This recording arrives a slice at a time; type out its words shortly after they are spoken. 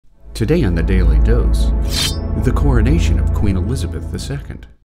Today on the Daily Dose, the coronation of Queen Elizabeth II.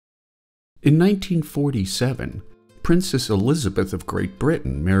 In 1947, Princess Elizabeth of Great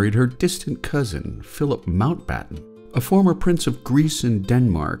Britain married her distant cousin, Philip Mountbatten, a former prince of Greece and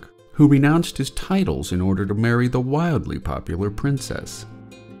Denmark, who renounced his titles in order to marry the wildly popular princess.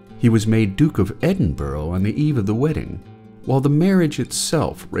 He was made Duke of Edinburgh on the eve of the wedding, while the marriage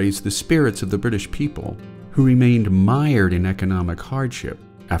itself raised the spirits of the British people, who remained mired in economic hardship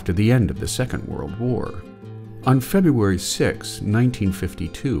after the end of the Second World War. On February 6,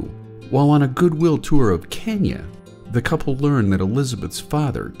 1952, while on a goodwill tour of Kenya, the couple learned that Elizabeth's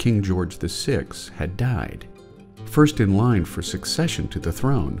father, King George VI, had died. First in line for succession to the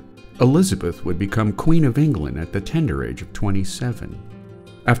throne, Elizabeth would become Queen of England at the tender age of 27.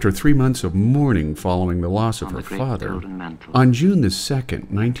 After 3 months of mourning following the loss of her father, on June 2,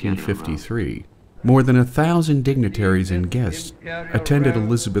 1953, more than 1,000 dignitaries and guests attended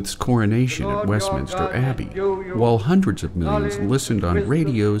Elizabeth's coronation at Westminster Abbey, while hundreds of millions listened on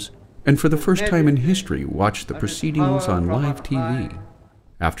radios and for the first time in history watched the proceedings on live TV.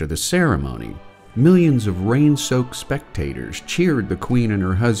 After the ceremony, millions of rain-soaked spectators cheered the Queen and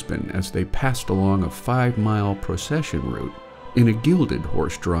her husband as they passed along a 5-mile procession route in a gilded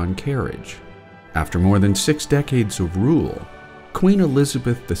horse-drawn carriage. After more than 6 decades of rule, Queen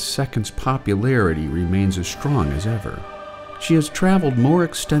Elizabeth II's popularity remains as strong as ever. She has traveled more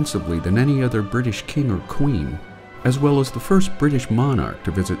extensively than any other British king or queen, as well as the first British monarch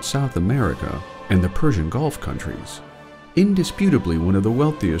to visit South America and the Persian Gulf countries. Indisputably one of the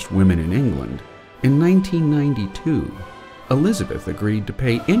wealthiest women in England, in 1992, Elizabeth agreed to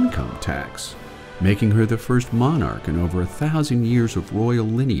pay income tax, making her the first monarch in over 1,000 years of royal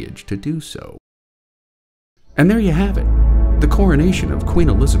lineage to do so. And there you have it, the coronation of Queen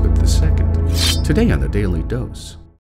Elizabeth II, today on the Daily Dose.